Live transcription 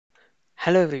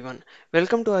Hello everyone,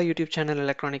 welcome to our YouTube channel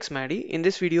Electronics Maddie. In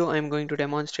this video, I am going to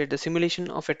demonstrate the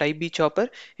simulation of a Type B chopper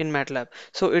in Matlab.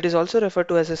 So it is also referred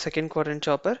to as a second quadrant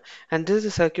chopper, and this is the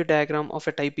circuit diagram of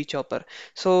a Type B chopper.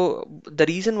 So the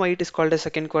reason why it is called a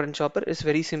second quadrant chopper is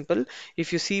very simple.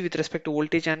 If you see with respect to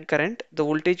voltage and current, the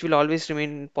voltage will always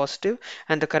remain positive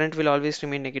and the current will always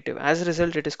remain negative. As a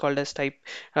result, it is called as type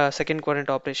second quadrant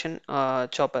operation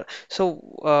chopper. So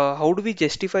how do we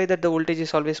justify that the voltage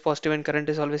is always positive and current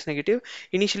is always negative?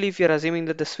 Initially, if you are assuming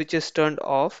that the switch is turned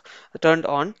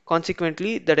on,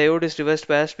 consequently the diode is reverse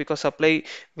biased because supply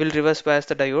will reverse bias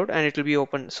the diode and it will be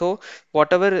open. So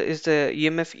whatever is the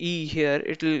EMF E here,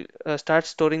 it will start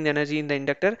storing the energy in the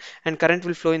inductor, and current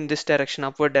will flow in this direction,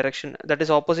 upward direction. That is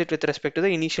opposite with respect to the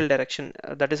initial direction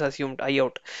that is assumed I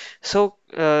out. So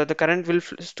the current will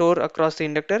store across the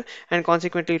inductor, and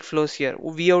consequently it flows here.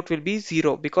 V out will be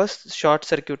zero because short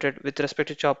circuited with respect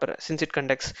to chopper since it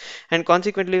conducts, and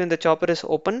consequently when the chopper is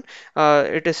open,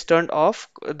 it is turned off.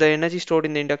 The energy stored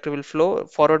in the inductor will flow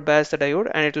forward bias the diode,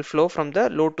 and it will flow from the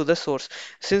load to the source.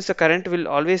 Since the current will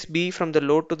always be from the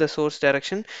load to the source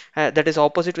direction, that is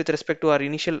opposite with respect to our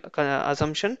initial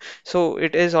assumption, so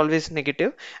it is always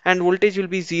negative, and voltage will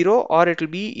be zero or it will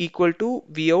be equal to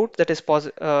V out, that is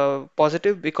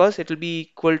positive, because it will be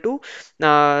equal to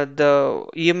the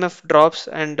EMF drops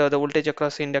and the voltage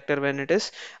across the inductor when it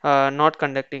is not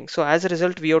conducting. So as a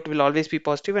result, V out will always be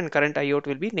positive and current I out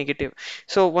will be negative.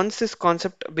 So once this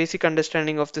concept, basic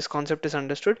understanding of this concept is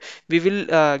understood, we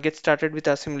will get started with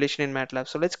our simulation in Matlab.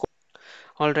 So let's go.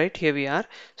 Alright, here we are.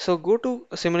 So go to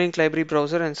Simulink library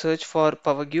browser and search for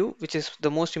PowerGuve, which is the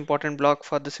most important block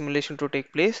for the simulation to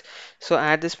take place. So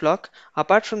add this block.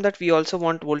 Apart from that, we also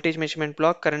want voltage measurement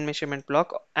block, current measurement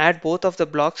block. Add both of the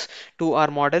blocks to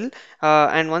our model.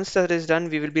 And once that is done,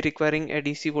 we will be requiring a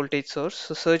DC voltage source.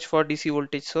 So search for DC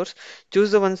voltage source.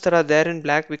 Choose the ones that are there in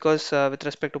black because with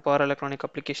respect to power electronic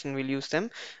application, we'll use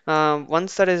them.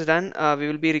 Once that is done, we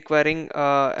will be requiring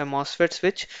a Mosfet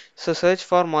switch. So search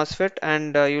for Mosfet,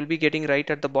 and you'll be getting right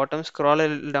at the bottom. Scroll a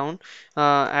little down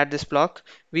at this block.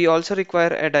 We also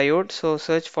require a diode, so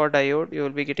search for diode. You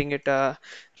will be getting it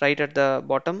right at the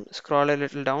bottom. Scroll a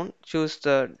little down, choose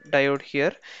the diode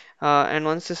here. And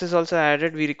once this is also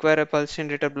added, we require a pulse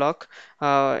generator block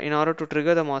in order to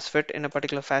trigger the MOSFET in a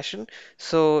particular fashion.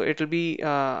 So it will be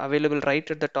available right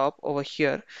at the top over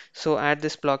here. So add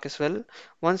this block as well.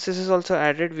 Once this is also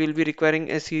added, we'll be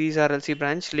requiring a series RLC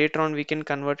branch. Later on, we can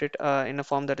convert it in a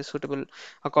form that is suitable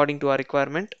according to our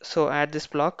requirement. So add this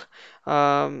block,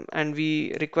 and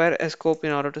we require a scope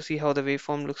in order to see how the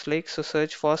waveform looks like. So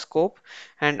search for scope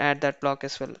and add that block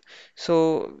as well.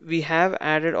 So we have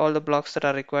added all the blocks that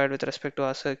are required with respect to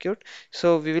our circuit.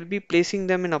 So we will be placing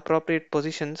them in appropriate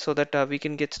positions so that we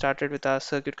can get started with our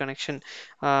circuit connection.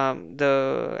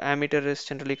 The ammeter is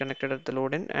generally connected at the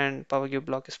load end, and power give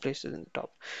block is placed in the top.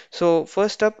 So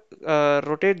first up,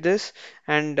 rotate this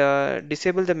and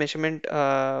disable the measurement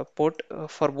port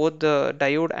for both the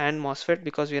diode and MOSFET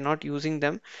because we are not using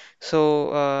them.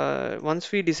 So once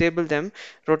we disable them,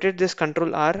 rotate this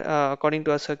control R according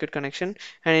to our circuit connection,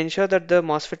 and ensure that the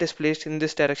MOSFET is placed in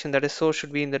this direction, that is source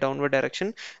should be in the downward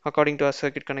direction according to our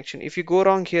circuit connection. If you go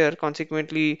wrong here,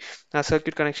 consequently our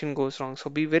circuit connection goes wrong. So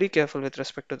be very careful with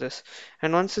respect to this.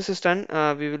 And once this is done,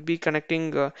 we will be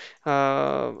connecting the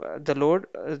load.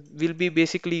 We'll be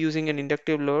basically using an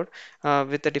inductive load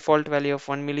with the default value of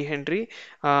 1 millihenry,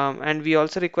 and we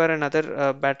also require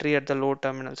another battery at the load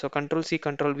terminal. So control C,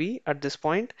 control V at this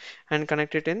point and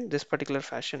connect it in this particular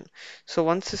fashion. So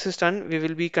once this is done, we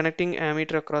will be connecting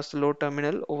ammeter across the load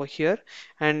terminal over here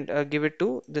and give it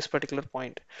to this particular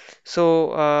point.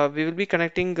 So we will be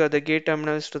connecting the gate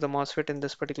terminals to the MOSFET in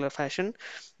this particular fashion.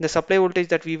 The supply voltage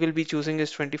that we will be choosing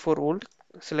is 24 volt.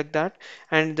 Select that,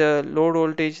 and the load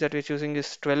voltage that we're choosing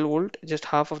is 12 volt, just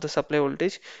half of the supply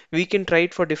voltage. We can try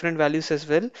it for different values as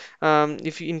well.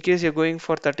 If in case you're going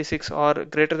for 36 or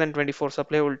greater than 24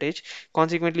 supply voltage,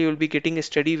 consequently you will be getting a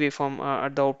steady waveform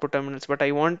at the output terminals, but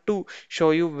I want to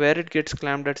show you where it gets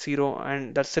clamped at 0,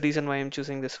 and that's the reason why I'm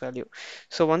choosing this value.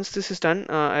 So once this is done,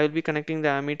 I will be connecting the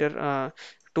ammeter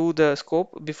to the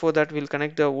scope. Before that, we'll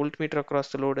connect the voltmeter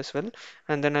across the load as well,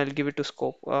 and then I'll give it to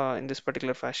scope in this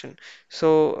particular fashion.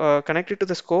 So connect it to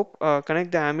the scope,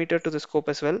 connect the ammeter to the scope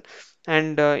as well,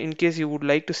 And in case you would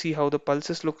like to see how the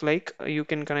pulses look like, you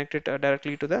can connect it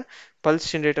directly to the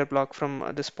pulse generator block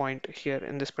from this point here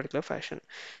in this particular fashion.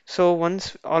 So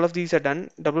once all of these are done,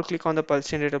 double click on the pulse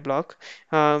generator block,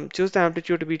 choose the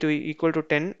amplitude to be equal to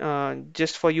 10,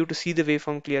 just for you to see the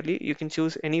waveform clearly. You can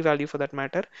choose any value for that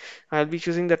matter. I'll be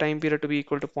choosing the time period to be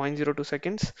equal to 0.02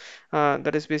 seconds.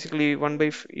 That is basically 1 by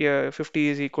 50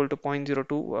 is equal to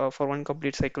 0.02 for one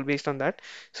complete cycle based on that.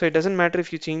 So it doesn't matter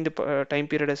if you change the time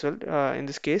period as well. In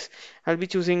this case, I'll be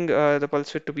choosing the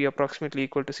pulse width to be approximately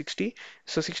equal to 60.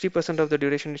 So 60% of the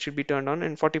duration it should be turned on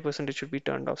and 40% it should be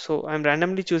turned off. So I'm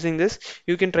randomly choosing this.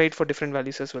 You can try it for different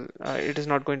values as well. It is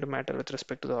not going to matter with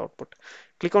respect to the output.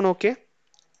 Click on OK.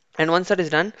 And once that is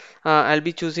done, I'll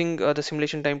be choosing the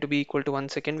simulation time to be equal to 1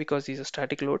 second because these are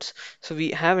static loads. So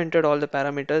we have entered all the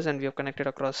parameters and we have connected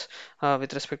across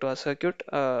with respect to our circuit.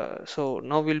 So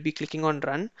now we'll be clicking on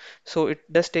run. So it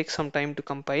does take some time to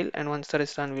compile, and once that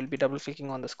is done, we'll be double clicking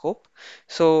on the scope.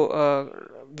 So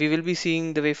we will be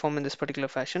seeing the waveform in this particular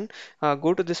fashion.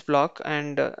 Go to this block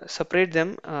and separate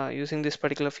them using this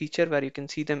particular feature where you can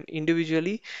see them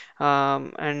individually,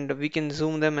 and we can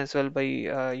zoom them as well by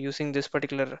using this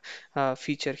particular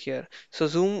feature here. So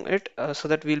zoom it so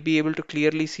that we'll be able to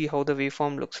clearly see how the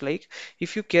waveform looks like.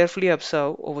 If you carefully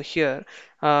observe over here,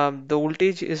 the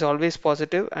voltage is always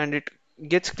positive and it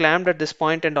gets clamped at this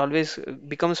point and always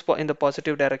becomes in the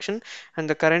positive direction, and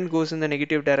the current goes in the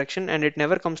negative direction and it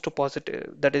never comes to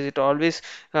positive. That is, it always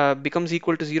becomes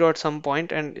equal to 0 at some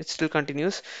point and it still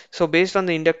continues. So based on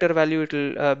the inductor value, it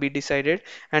will be decided,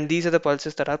 and these are the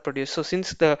pulses that are produced. So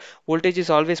since the voltage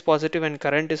is always positive and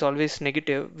current is always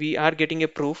negative, we are getting a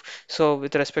proof. So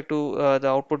with respect to the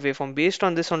output waveform, based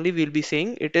on this only, we'll be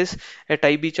saying it is a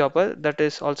type B chopper, that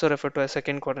is also referred to as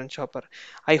second quadrant chopper.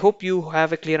 I hope you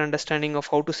have a clear understanding of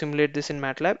how to simulate this in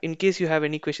MATLAB. In case you have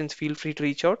any questions, feel free to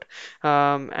reach out.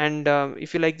 And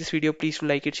if you like this video, please do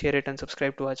like it, share it, and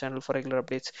subscribe to our channel for regular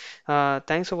updates.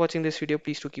 Thanks for watching this video.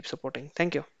 Please do keep supporting.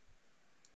 Thank you.